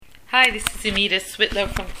Hi, this is Amita Switlow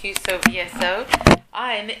from QSO VSO.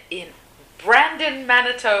 I'm in Brandon,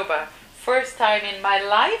 Manitoba. First time in my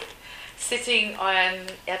life sitting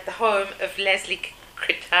at the home of Lesley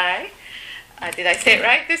Kretai. Did I say it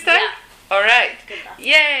right this time? Yeah. All right. Good enough.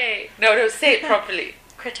 Yay. No, say it properly.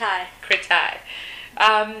 Kretai. Kretai.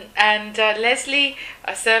 Lesley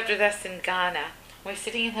served with us in Ghana. We're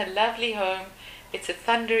sitting in her lovely home. It's a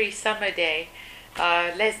thundery summer day.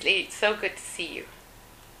 Lesley, it's so good to see you.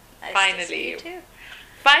 Nice Finally. to see you too.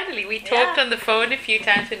 Finally, we talked Yeah. on the phone a few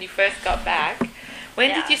times when you first got back. When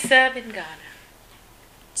did Yeah. you serve in Ghana?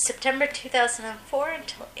 September 2004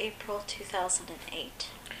 until April 2008.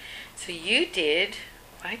 So you did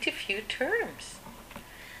quite a few terms.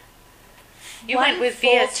 You One went with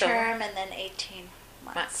full VSO. term and then 18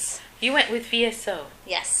 months. You went with VSO.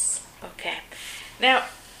 Yes. Okay. Now,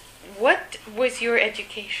 what was your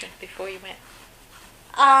education before you went?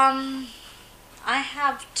 I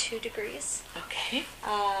have 2 degrees. Okay.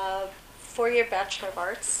 4-year Bachelor of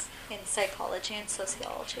Arts in Psychology and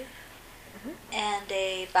Sociology. And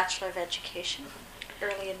a Bachelor of Education,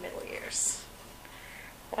 early and middle years.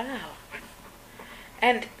 Wow.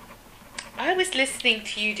 And I was listening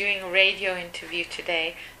to you doing a radio interview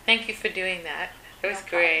today. Thank you for doing that. It was No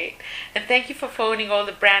problem. great. And thank you for phoning all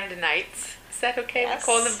the Brandonites. Is that okay? Yes. We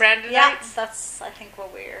call them Brandonites? Yeah, that's I think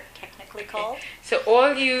what we're technically called. So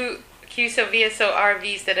all you QSO VSO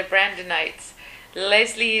RVs that are Brandonites,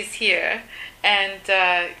 Lesley is here and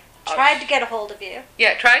Tried to get a hold of you.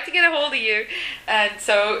 yeah, tried to get a hold of you. And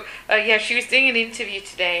so, she was doing an interview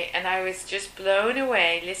today, and I was just blown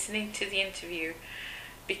away listening to the interview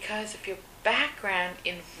because of your background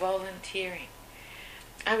in volunteering.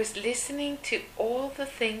 I was listening to all the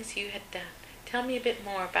things you had done. Tell me a bit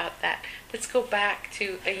more about that. Let's go back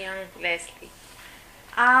to a young Lesley.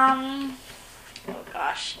 Oh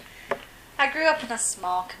gosh. I grew up in a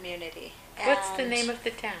small community. What's the and name of the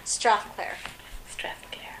town? Strathclair.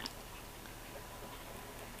 Strathclair.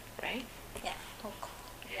 Right? Yeah. Oh, cool.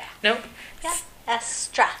 Yeah. No? Yeah.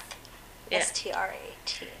 Strath. Yeah. Strat.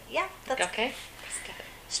 Yeah, that's Okay.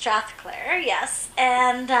 Strathclair, yes.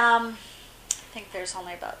 And I think there's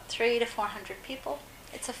only about 300 to 400 people.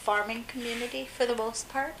 It's a farming community for the most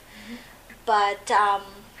part. But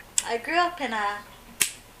I grew up in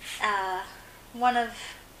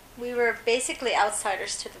we were basically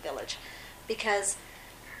outsiders to the village because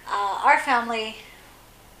our family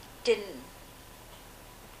didn't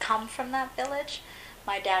come from that village.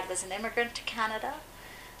 My dad was an immigrant to Canada.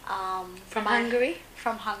 From Hungary?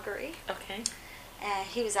 From Hungary. Okay. And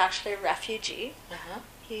he was actually a refugee. Uh-huh.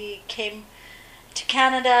 He came to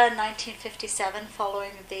Canada in 1957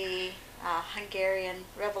 following the Hungarian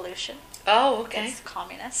Revolution Oh, okay. against the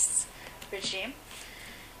communist regime.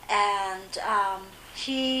 And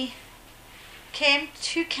he came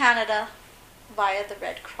to Canada via the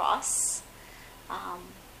Red Cross.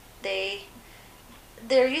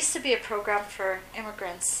 There used to be a program for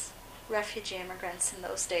immigrants, refugee immigrants in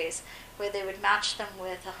those days, where they would match them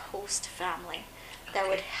with a host family that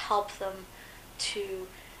would help them to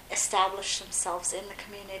establish themselves in the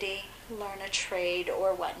community, learn a trade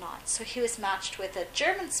or whatnot. So he was matched with a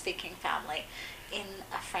German-speaking family in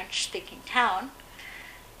a French-speaking town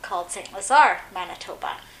called St. Lazare,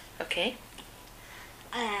 Manitoba. Okay.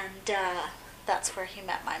 And that's where he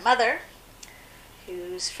met my mother,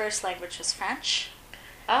 whose first language was French.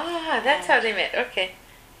 Ah, that's how they met. Okay.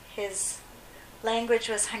 His language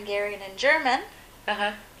was Hungarian and German,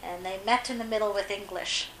 Uh-huh. and they met in the middle with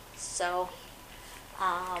English. So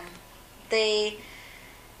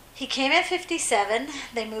he came in 57,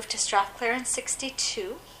 they moved to Strathclair in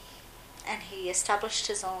 62, and he established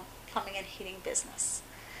his own plumbing and heating business.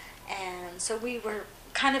 And so we were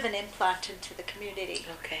kind of an implant into the community.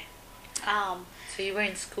 Okay. So you were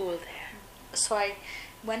in school there. So I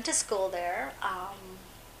went to school there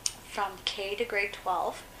from K to grade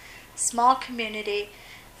 12. Small community,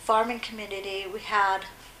 farming community. We had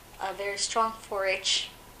a very strong 4-H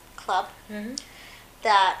club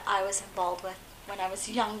that I was involved with when I was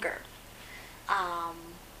younger.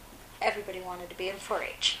 Everybody wanted to be in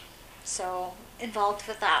 4-H. So involved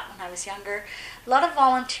with that when I was younger. A lot of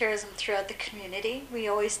volunteerism throughout the community. We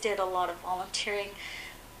always did a lot of volunteering.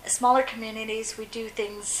 Smaller communities, we do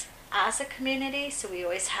things as a community. So we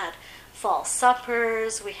always had fall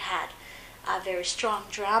suppers. We had a very strong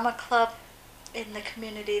drama club in the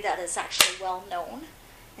community that is actually well known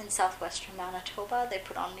in southwestern Manitoba. They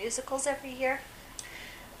put on musicals every year.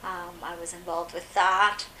 I was involved with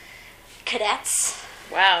that. Cadets.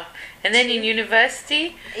 Wow. And then in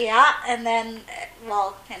university? Yeah, and then,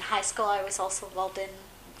 in high school I was also involved in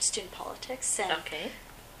student politics and Okay.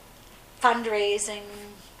 fundraising,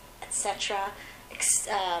 etc.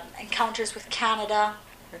 Encounters with Canada,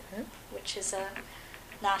 Mm-hmm. which is a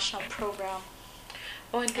national program.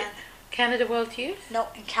 Oh, and Canada World Youth? No,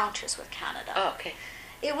 Encounters with Canada. Oh, okay.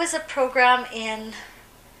 It was a program in,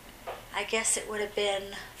 I guess it would have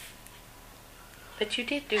been But you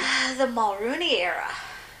did do the Mulrooney era.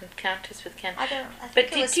 Encounters with Canada. I think But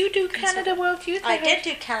it did was you do Canada World Youth? I did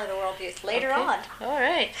do Canada World Youth later Okay. on. All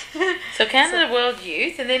right. So Canada World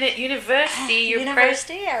Youth, and then at university,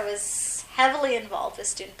 University, I was heavily involved with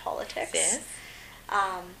student politics. Yes.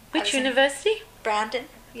 I Which was in university? Brandon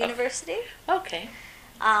University. Okay.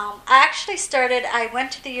 I actually I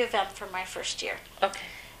went to the U of M for my first year Okay.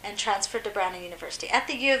 and transferred to Brandon University. At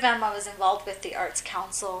the U of M, I was involved with the Arts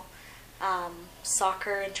Council,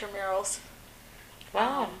 soccer intramurals.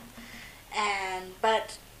 Wow.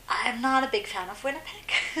 But I'm not a big fan of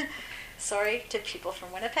Winnipeg. Sorry to people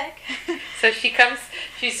from Winnipeg. So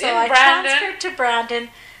she's So in I Brandon. transferred to Brandon,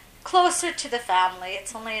 closer to the family.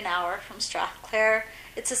 It's only an hour from Strathclair.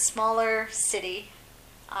 It's a smaller city.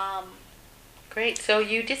 Great. So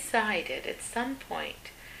you decided at some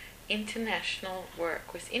point international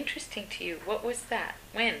work was interesting to you. What was that?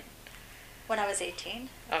 When? When I was 18.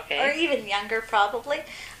 Okay. Or even younger, probably.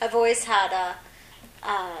 I've always had a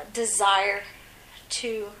desire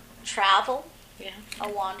to travel, Yeah. a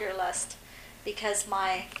wanderlust, because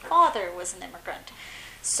my father was an immigrant.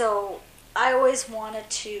 So I always wanted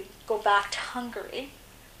to go back to Hungary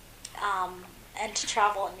and to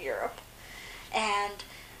travel in Europe. And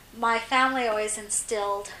my family always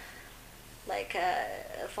instilled like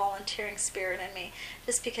a volunteering spirit in me,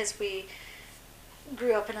 just because we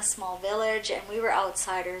grew up in a small village and we were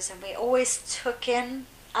outsiders, and we always took in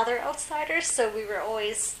other outsiders, so we were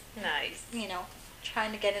always, Nice.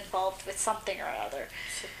 trying to get involved with something or other.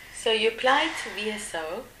 So you applied to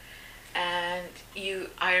VSO, and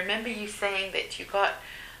I remember you saying that you got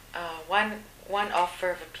one offer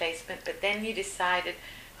of a placement, but then you decided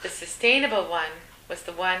the sustainable one was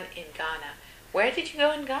the one in Ghana. Where did you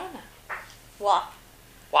go in Ghana? Wow.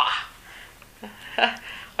 Wow.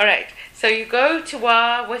 All right. So you go to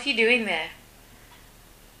WA. What are you doing there?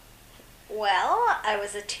 Well, I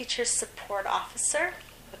was a teacher support officer.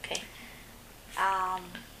 Okay.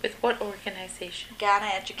 With With what organization? Ghana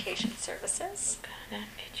Education Services. Ghana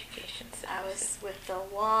Education Services. I was with the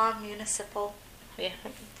WA Municipal Yeah.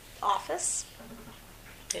 Office,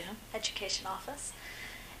 Yeah. Education Office.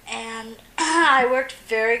 And I worked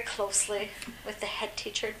very closely with the head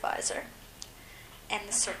teacher advisor and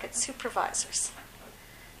the circuit supervisors.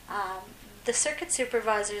 The circuit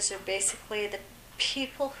supervisors are basically the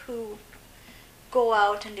people who go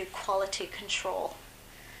out and do quality control.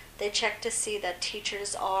 They check to see that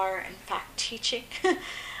teachers are in fact teaching,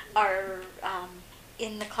 are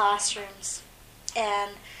in the classrooms,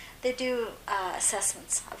 and they do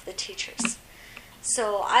assessments of the teachers.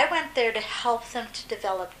 So I went there to help them to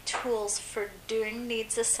develop tools for doing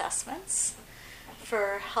needs assessments,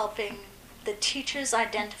 for helping the teachers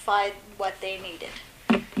identify what they needed,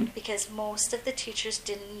 because most of the teachers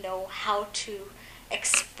didn't know how to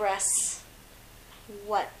express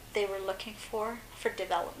what they were looking for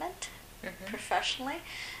development professionally.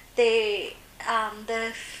 The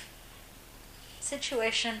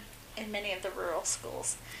situation in many of the rural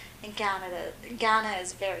schools in Ghana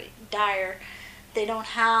is very dire. They don't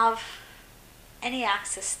have any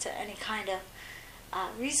access to any kind of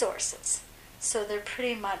resources, so they're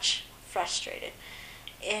pretty much frustrated.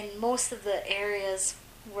 In most of the areas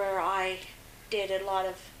where I did a lot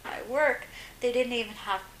of my work, they didn't even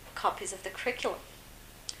have copies of the curriculum.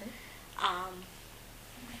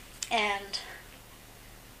 And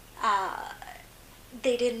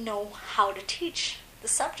they didn't know how to teach the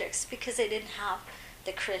subjects because they didn't have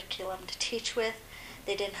the curriculum to teach with.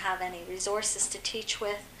 They didn't have any resources to teach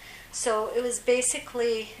with. So it was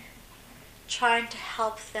basically trying to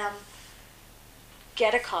help them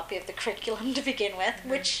get a copy of the curriculum to begin with,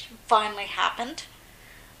 which finally happened.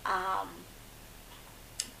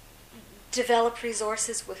 Develop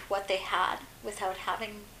resources with what they had without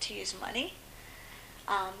having to use money,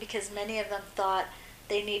 because many of them thought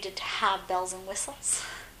they needed to have bells and whistles,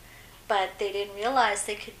 but they didn't realize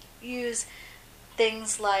they could use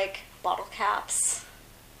things like bottle caps,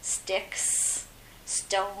 sticks,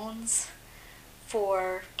 stones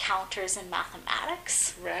for counters in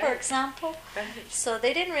mathematics, for example. Right. So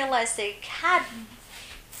they didn't realize they had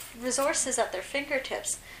resources at their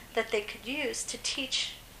fingertips that they could use to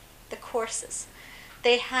teach the courses.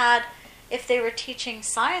 They had, if they were teaching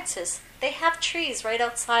sciences, they have trees right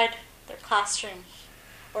outside their classroom,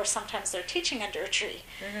 or sometimes they're teaching under a tree.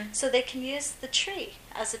 So they can use the tree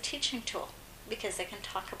as a teaching tool, because they can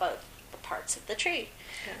talk about the parts of the tree.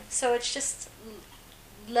 Yeah. So it's just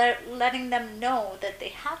letting them know that they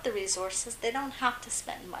have the resources. They don't have to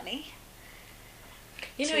spend money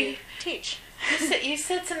to teach. You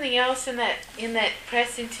said something else in that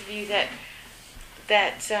press interview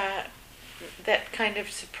that kind of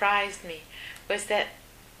surprised me, was that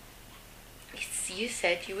you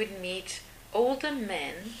said you would meet older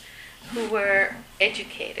men who were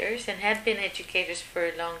educators and had been educators for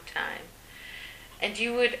a long time, and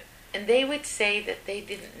they would say that they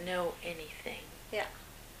didn't know anything. Yeah.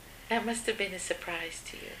 That must have been a surprise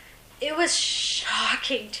to you. It was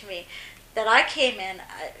shocking to me that I came in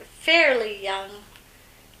fairly young,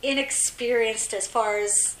 inexperienced as far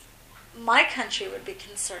as my country would be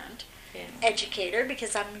concerned, educator,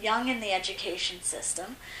 because I'm young in the education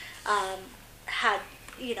system, had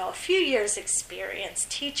a few years experience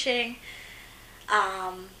teaching,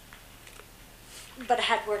 but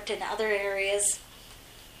had worked in other areas.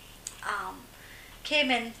 Came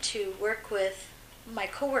in to work with my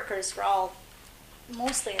coworkers, were all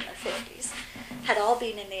mostly in their 50s, had all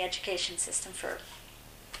been in the education system for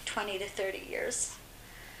 20 to 30 years,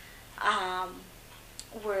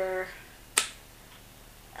 were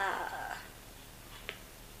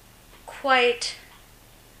quite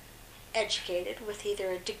educated with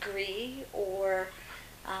either a degree or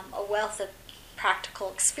a wealth of practical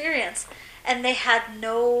experience, and they had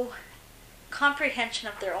no comprehension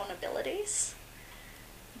of their own abilities.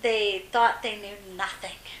 They thought they knew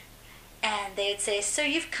nothing, and they'd say, "So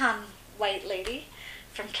you've come, white lady,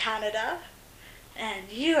 from Canada,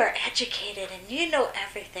 and you are educated and you know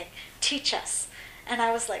everything. Teach us." And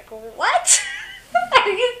I was like, "What? Are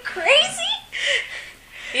you crazy?"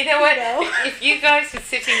 You know what? If you guys were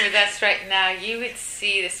sitting with us right now, you would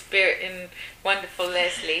see the spirit in wonderful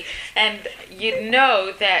Lesley, and you'd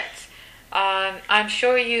know that I'm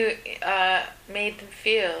sure you made them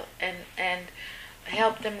feel and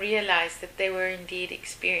helped them realize that they were indeed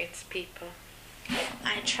experienced people.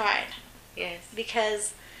 I tried. Yes.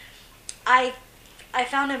 Because I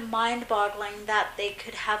found it mind-boggling that they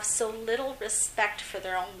could have so little respect for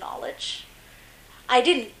their own knowledge. I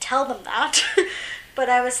didn't tell them that, but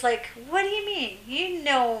I was like, "What do you mean? You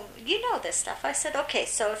know this stuff." I said, "Okay,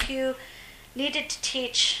 so if you needed to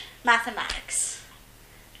teach mathematics,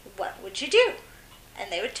 what would you do?" And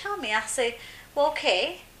they would tell me. I'll say, "Well,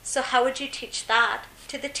 okay, so how would you teach that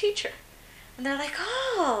to the teacher?" And they're like,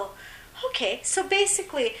 "Oh, okay." So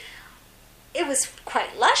basically, it was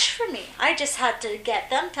quite lush for me. I just had to get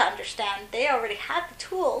them to understand they already had the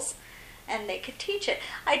tools and they could teach it.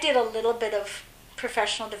 I did a little bit of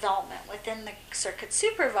professional development within the circuit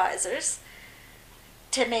supervisors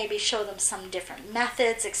to maybe show them some different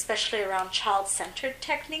methods, especially around child-centered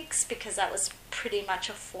techniques, because that was pretty much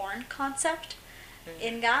a foreign concept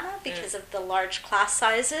in Ghana because of the large class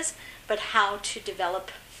sizes, but how to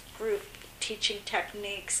develop group teaching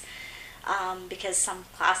techniques, because some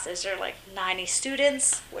classes are like 90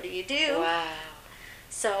 students. What do you do? Wow.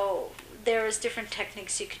 So there was different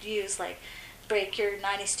techniques you could use, like break your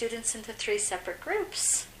 90 students into 3 separate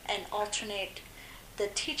groups and alternate the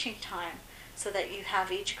teaching time so that you have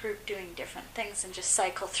each group doing different things and just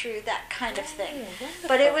cycle through that kind of thing. Wonderful.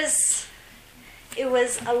 But it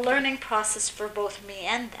was a learning process for both me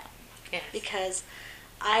and them. Yes. Because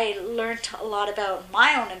I learned a lot about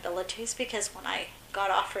my own abilities, because when I got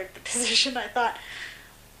offered the position, I thought,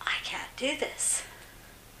 I can't do this.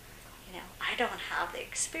 I don't have the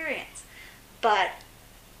experience. But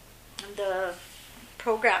the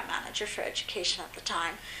program manager for education at the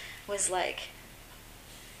time was like,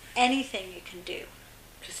 anything you can do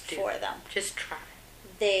for them, just try.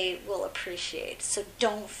 They will appreciate. So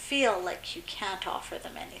don't feel like you can't offer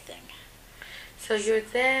them anything. So you're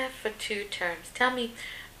there for 2 terms. Tell me,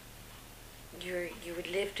 you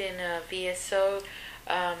lived in a VSO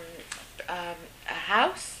a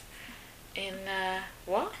house in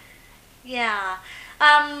what? Yeah.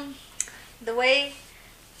 The way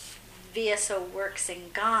VSO works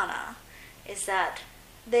in Ghana is that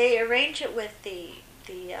they arrange it with the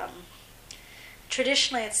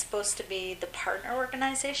traditionally it's supposed to be the partner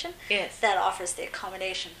organization that offers the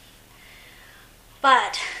accommodation.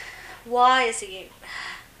 But why is a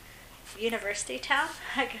university town,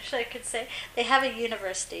 I guess I could say. They have a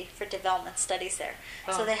university for development studies there.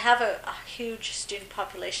 Oh. So they have a huge student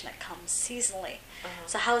population that comes seasonally. Uh-huh.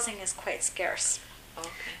 So housing is quite scarce. Okay.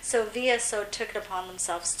 So VSO took it upon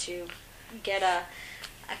themselves to get a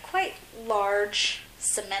quite large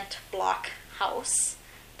cement block house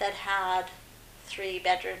that had 3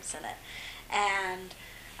 bedrooms in it. And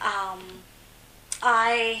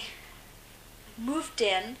I moved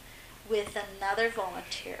in with another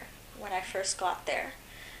volunteer when I first got there.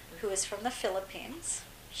 who is from the Philippines.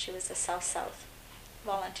 She was a South-South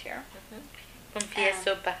volunteer. From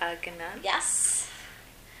Pieso Bahaganan. Yes.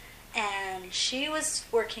 And she was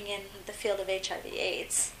working in the field of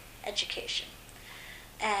HIV/AIDS education.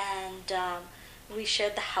 And we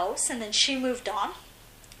shared the house, and then she moved on.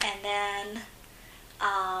 And then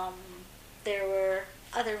there were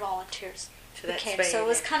other volunteers who came. So it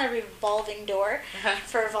was kind of a revolving door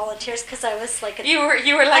for volunteers, because I was like you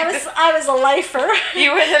were like I was a lifer.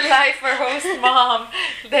 You were the lifer host mom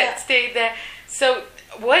that stayed there. So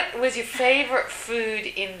what was your favorite food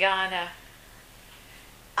in Ghana?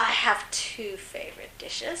 I have two favorite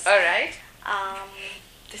dishes. All right.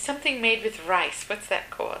 There's something made with rice. What's that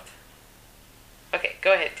called? Okay,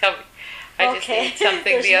 go ahead. Tell me. I just ate something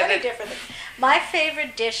There's the many other. different things. My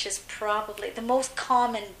favorite dish is probably the most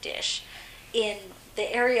common dish in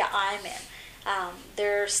the area I'm in.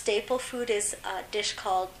 Their staple food is a dish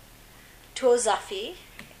called tuozafi,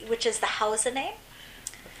 which is the Hausa name.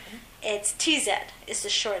 It's TZ is the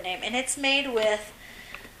short name, and it's made with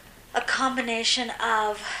a combination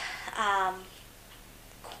of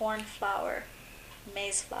corn flour,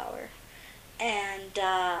 maize flour, and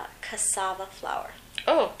cassava flour.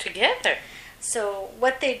 Oh, together. So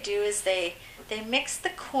what they do is they mix the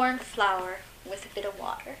corn flour with a bit of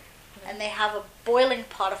water, and they have a boiling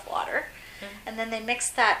pot of water, and then they mix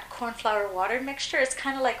that corn flour water mixture. It's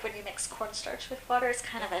kind of like when you mix cornstarch with water. It's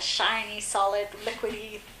kind of a shiny, solid,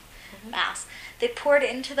 liquidy mass. They pour it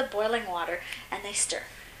into the boiling water, and they stir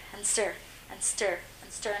and stir and stir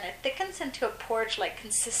and stir, and it thickens into a porridge-like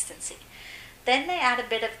consistency. Then they add a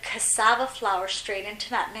bit of cassava flour straight into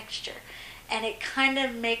that mixture, and it kind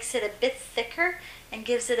of makes it a bit thicker and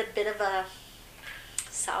gives it a bit of a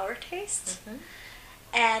sour taste.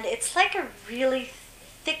 And it's like a really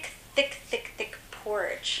thick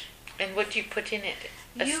porridge. And what do you put in it?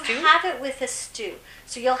 You stew? have it with a stew.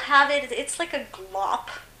 So you'll have it, it's like a glop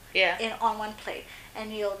on one plate.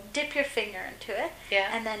 And you'll dip your finger into it.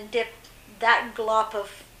 And then dip that glop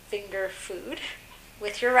of finger food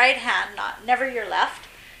with your right hand, never your left,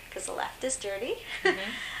 because the left is dirty.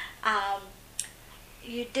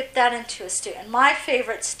 You dip that into a stew. And my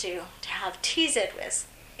favorite stew to have TZ with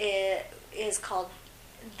is called,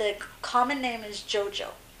 the common name is jojo,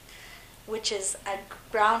 which is a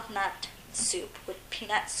groundnut soup with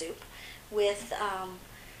peanut soup with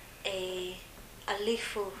a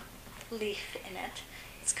leafu leaf in it.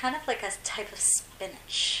 It's kind of like a type of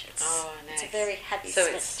spinach. Nice. It's a very heavy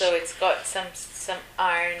spinach. So it's got some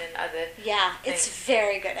iron and other things. It's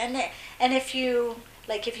very good. And if you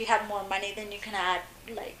have more money, then you can add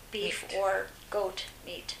like beef or goat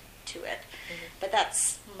meat to it. But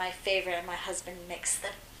that's my favorite, and my husband makes the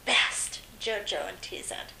best jojo and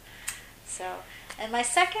TZ. So, and my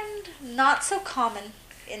second, not so common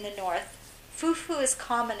in the north. Fufu is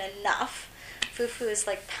common enough. Fufu is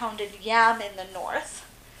like pounded yam in the north.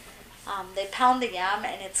 They pound the yam,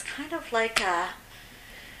 and it's kind of like a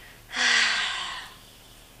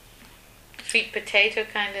sweet potato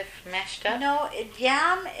kind of mashed up? No,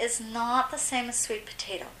 yam is not the same as sweet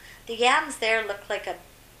potato. The yams there look like a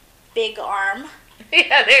big arm.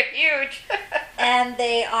 Yeah, they're huge. And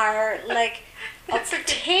they are like a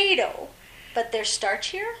potato, but they're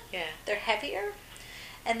starchier. Yeah. They're heavier.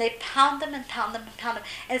 And they pound them and pound them and pound them.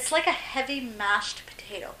 And it's like a heavy mashed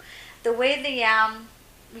potato. The way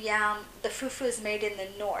the fufu is made in the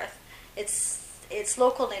north, its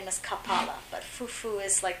local name is kapala, but fufu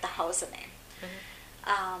is like the Hausa name.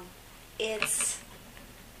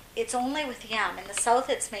 It's only with yam. In the south,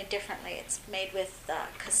 it's made differently. It's made with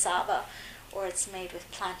cassava, or it's made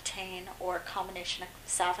with plantain, or a combination of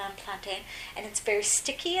cassava and plantain. And it's very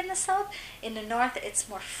sticky in the south. In the north, it's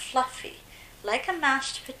more fluffy, like a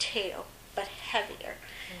mashed potato, but heavier.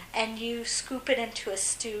 And you scoop it into a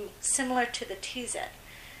stew similar to the TZ.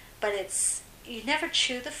 But you never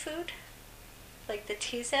chew the food, like the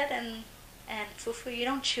TZ and fufu. You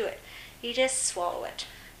don't chew it. You just swallow it.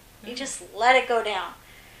 You just let it go down.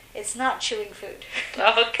 It's not chewing food.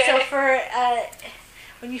 Okay. So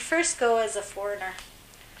when you first go as a foreigner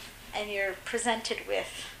and you're presented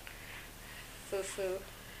with fufu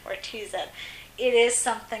or TZ, it is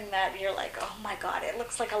something that you're like, oh my God, it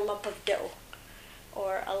looks like a lump of dough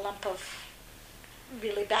or a lump of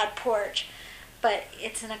really bad porridge. But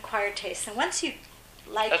it's an acquired taste. And once you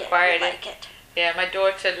like it, you like it. Yeah, my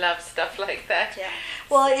daughter loves stuff like that. Yeah.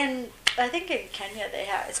 Well, I think in Kenya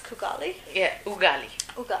it's kugali. Yeah, ugali.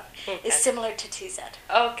 Ugali. It's similar to TZ.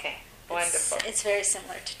 Okay, wonderful. It's very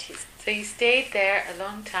similar to TZ. So you stayed there a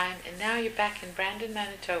long time, and now you're back in Brandon,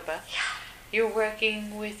 Manitoba. Yeah. You're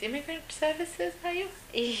working with Immigrant Services, are you?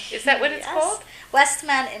 Is that what it's called?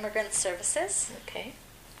 Westman Immigrant Services. Okay.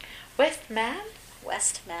 Westman?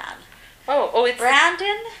 Westman. Oh, it's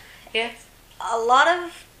Brandon, yes. a lot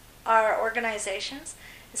of our organizations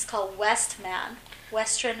is called Westman,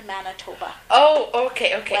 Western Manitoba. Oh,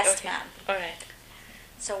 okay. Westman. All right.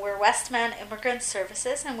 So we're Westman Immigrant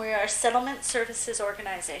Services, and we are a settlement services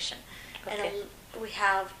organization. Okay. And we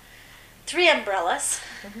have 3 umbrellas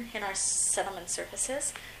Mhm. in our settlement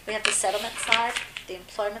services. We have the settlement side, the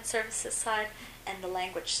employment services side, and the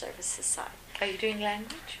language services side. Are you doing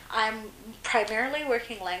language? I'm primarily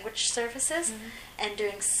working language services and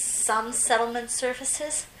doing some settlement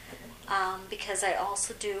services because I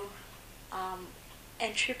also do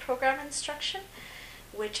entry program instruction,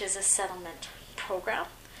 which is a settlement program.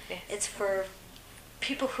 Yes. It's for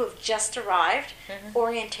people who have just arrived, Mhm.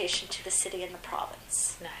 orientation to the city and the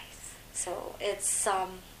province. Nice. So it's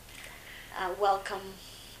welcome,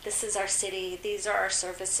 this is our city, these are our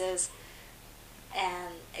services,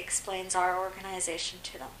 and explains our organization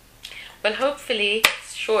to them. Well, hopefully,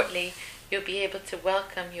 shortly, you'll be able to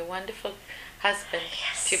welcome your wonderful husband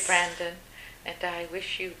Yes. to Brandon, and I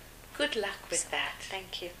wish you good luck with that.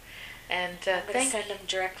 Thank you. And I'm going to thank send them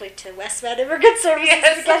directly to Westman Immigrant Services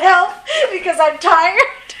Yes. to get help because I'm tired.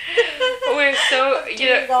 We're so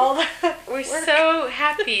Doing all the we're work. so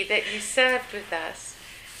happy that you served with us,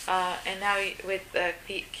 and now with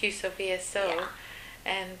QSO VSO. Yeah.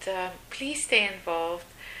 And please stay involved.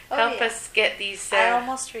 Oh, Help yeah. us get these. I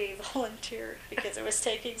almost re-volunteered because it was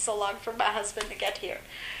taking so long for my husband to get here.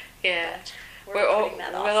 Yeah, But we're putting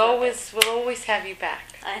that off for a bit. we'll always have you back.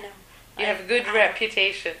 I know. You have a good I-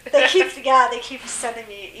 reputation. They keep sending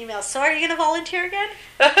me emails. So are you going to volunteer again?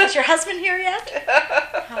 Is your husband here yet?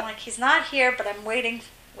 I'm like, he's not here, but I'm waiting.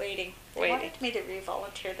 They wanted me to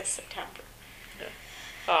re-volunteer this September.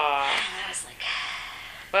 Aw. And I was like,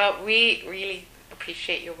 Well, we really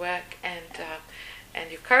appreciate your work and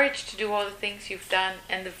your courage to do all the things you've done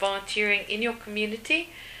and the volunteering in your community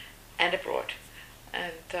and abroad.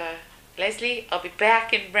 And Lesley, I'll be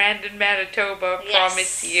back in Brandon, Manitoba, Yes.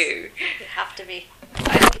 promise you. you have to be.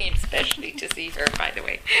 I came especially to see her, by the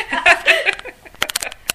way.